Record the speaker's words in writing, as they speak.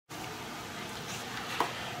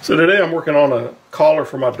So today I'm working on a collar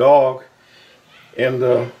for my dog, and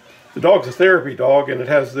the dog's a therapy dog, and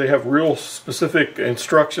they have real specific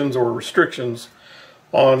instructions or restrictions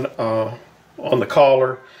on the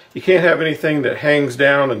collar. You can't have anything that hangs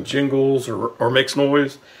down and jingles or makes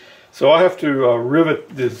noise. So I have to rivet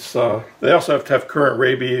this. They also have to have current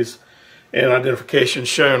rabies and identification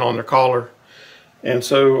shown on their collar, and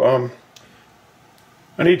so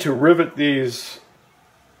I need to rivet these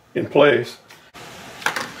in place.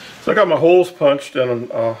 So I got my holes punched,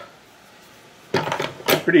 and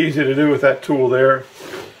pretty easy to do with that tool there.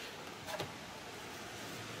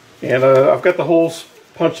 And I've got the holes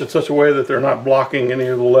punched in such a way that they're not blocking any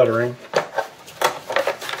of the lettering.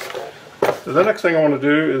 So the next thing I want to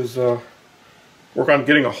do is work on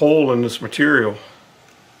getting a hole in this material.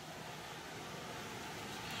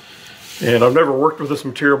 And I've never worked with this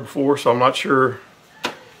material before, so I'm not sure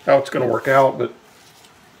how it's going to work out, but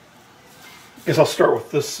I guess I'll start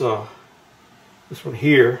with this this one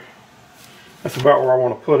here. That's about where I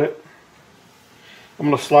want to put it. I'm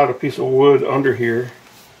going to slide a piece of wood under here.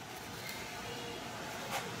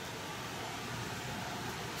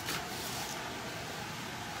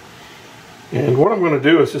 And what I'm going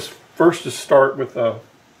to do is just start with a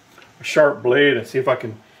sharp blade and see if I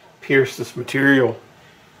can pierce this material.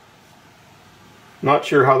 Not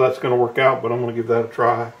sure how that's going to work out, but I'm going to give that a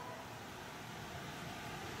try.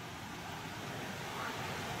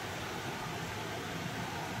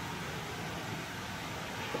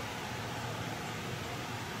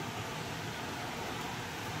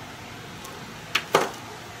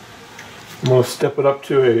 I'm going to step it up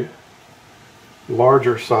to a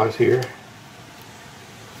larger size here.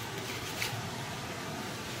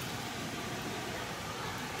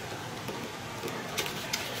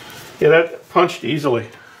 Yeah, that punched easily.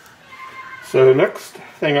 So next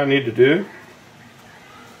thing I need to do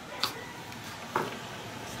is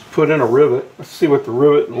put in a rivet. Let's see what the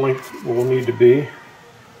rivet length will need to be.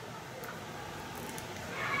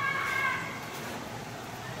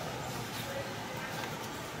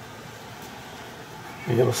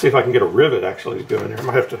 And let's see if I can get a rivet actually to go in there. I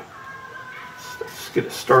might have to let's get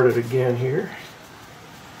it started again here.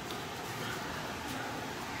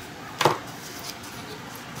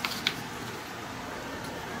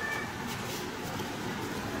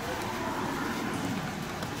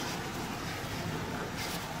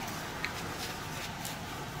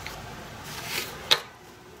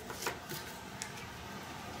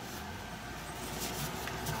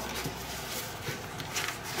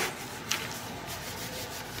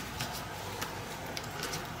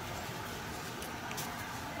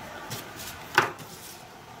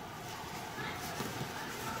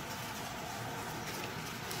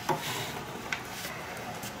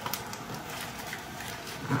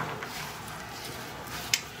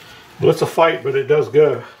 Well, it's a fight, but it does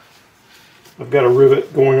go. I've got a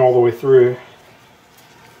rivet going all the way through.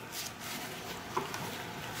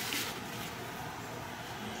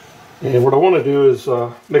 And what I want to do is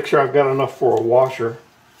make sure I've got enough for a washer.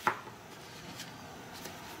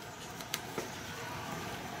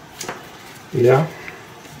 Yeah,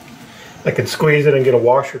 I can squeeze it and get a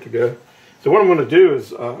washer to go. So what I'm going to do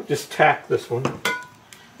is just tack this one. And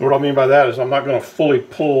what I mean by that is I'm not going to fully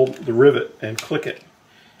pull the rivet and click it.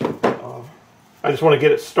 I just want to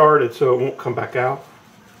get it started so it won't come back out.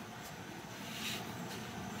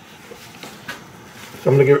 So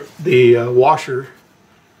I'm going to get the washer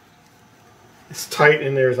as tight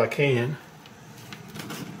in there as I can.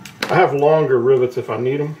 I have longer rivets if I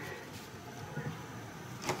need them.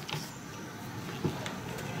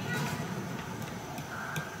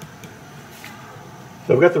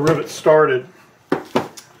 So I've got the rivet started.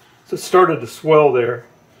 So it started to swell there.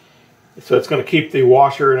 So it's going to keep the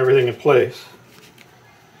washer and everything in place.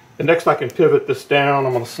 And next I can pivot this down.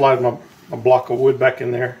 I'm going to slide my block of wood back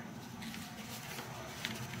in there.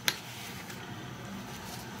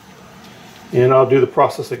 And I'll do the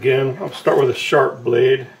process again. I'll start with a sharp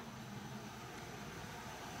blade.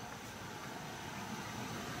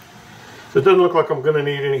 So it doesn't look like I'm going to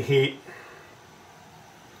need any heat.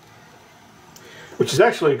 Which is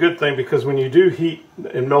actually a good thing, because when you do heat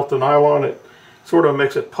and melt the nylon, it sort of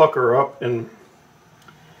makes it pucker up and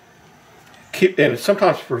it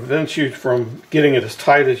sometimes prevents you from getting it as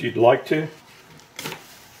tight as you'd like to.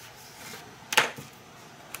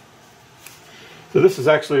 So this is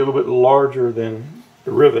actually a little bit larger than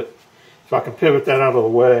the rivet, so I can pivot that out of the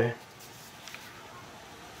way.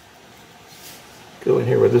 Go in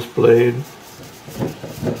here with this blade.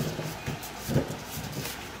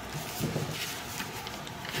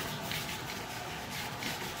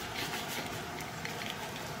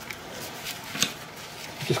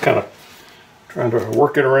 Just kind of Trying to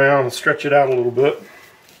work it around and stretch it out a little bit.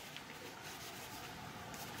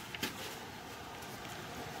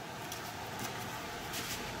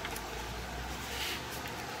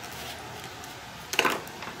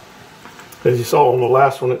 As you saw on the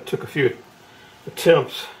last one, it took a few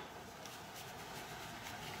attempts.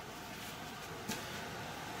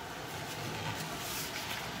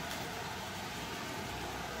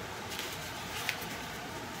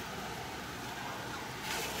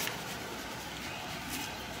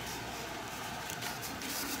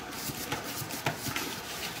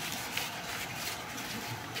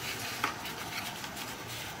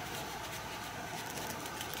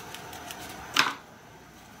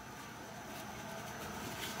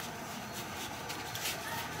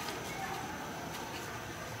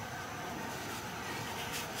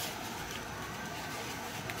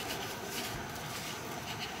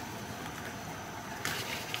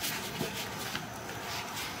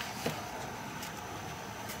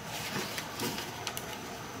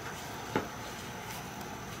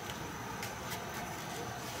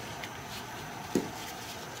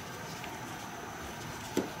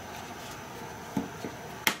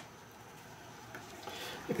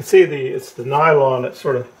 You can see it's the nylon that's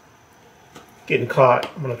sort of getting caught.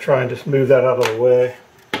 I'm going to try and just move that out of the way.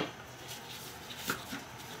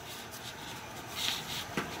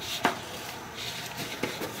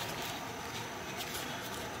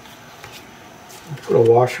 Put a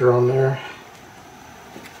washer on there.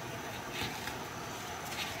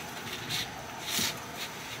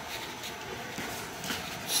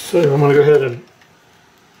 So I'm going to go ahead and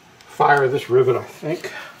fire this rivet, I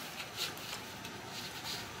think.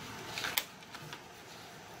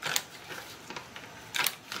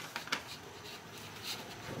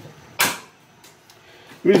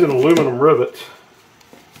 I'm using aluminum rivets,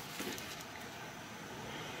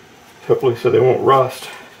 hopefully so they won't rust.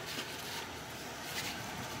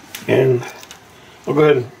 And I'll go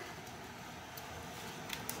ahead and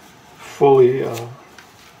fully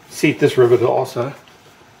seat this rivet also.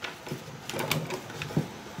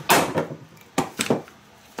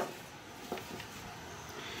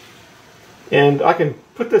 And I can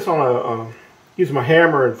put this on use my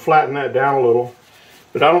hammer and flatten that down a little.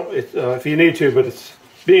 But I don't, if you need to, but it's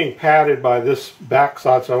being padded by this back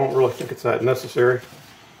side, so I don't really think it's that necessary.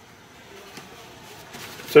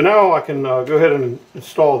 So now I can go ahead and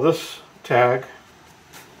install this tag.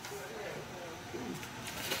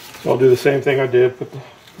 So I'll do the same thing I did, put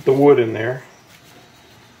the wood in there.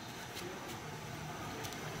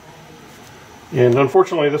 And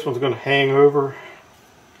unfortunately this one's going to hang over.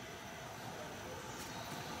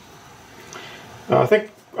 I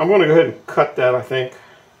think I'm going to go ahead and cut that, I think.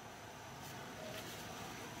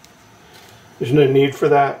 There's no need for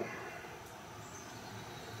that.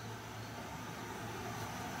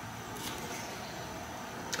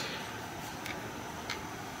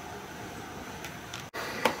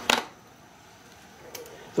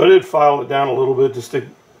 So I did file it down a little bit just to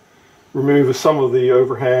remove some of the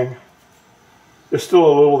overhang. There's still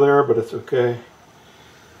a little there, but it's okay.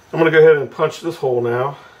 I'm going to go ahead and punch this hole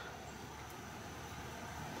now.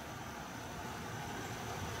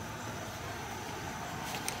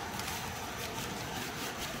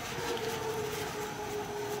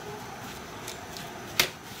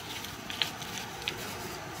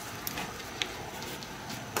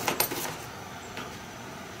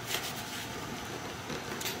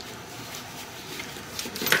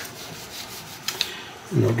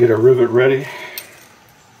 And I'll get a rivet ready.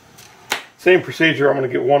 Same procedure, I'm going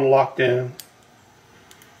to get one locked in.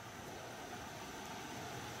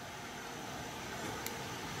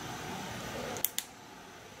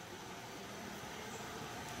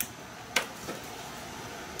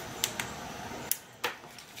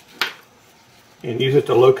 And use it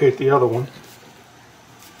to locate the other one.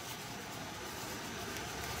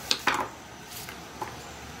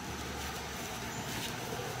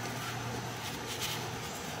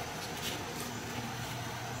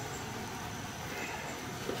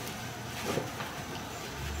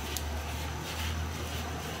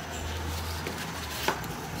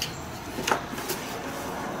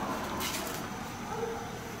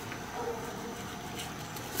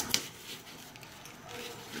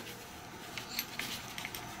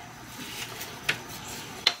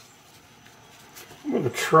 I'm going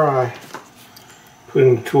to try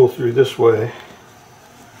putting the tool through this way.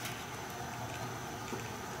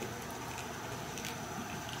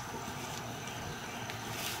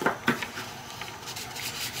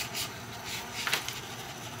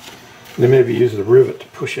 And then maybe use the rivet to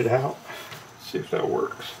push it out. See if that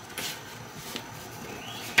works.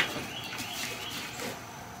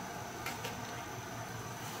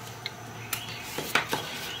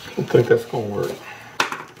 I think that's going to work.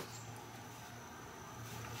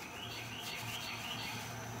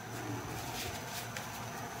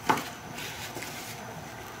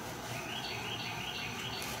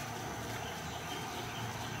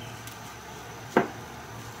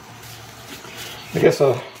 I guess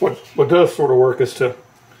what does sort of work is to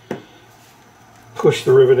push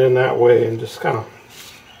the rivet in that way and just kind of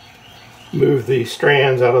move the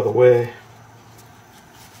strands out of the way.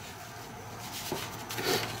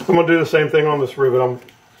 I'm going to do the same thing on this rivet. I'm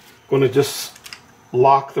going to just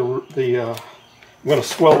lock I'm going to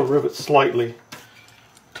swell the rivet slightly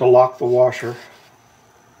to lock the washer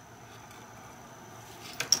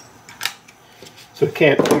so it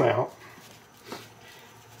can't come out.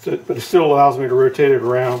 But it still allows me to rotate it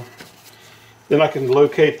around. Then I can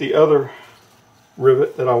locate the other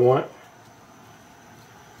rivet that I want.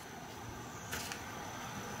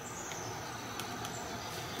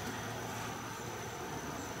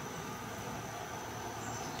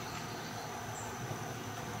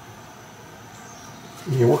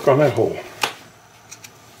 And you work on that hole.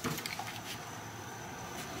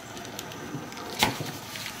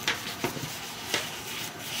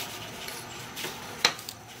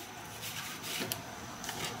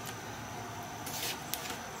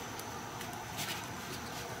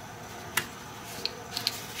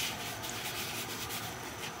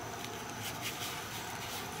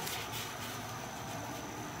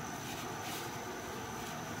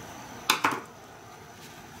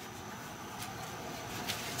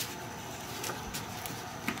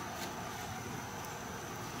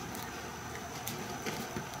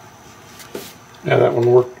 Yeah, that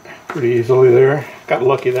one worked pretty easily there. Got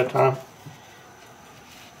lucky that time.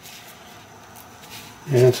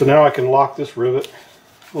 And so now I can lock this rivet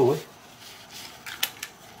fully.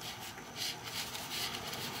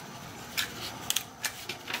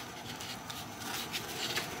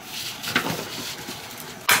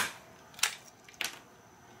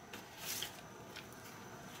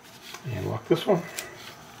 And lock this one.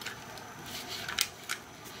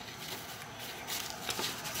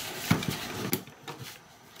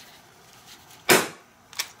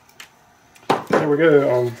 There we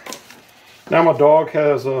go. Now my dog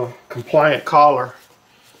has a compliant collar,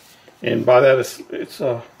 and by that it's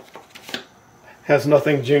has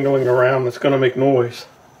nothing jingling around that's going to make noise.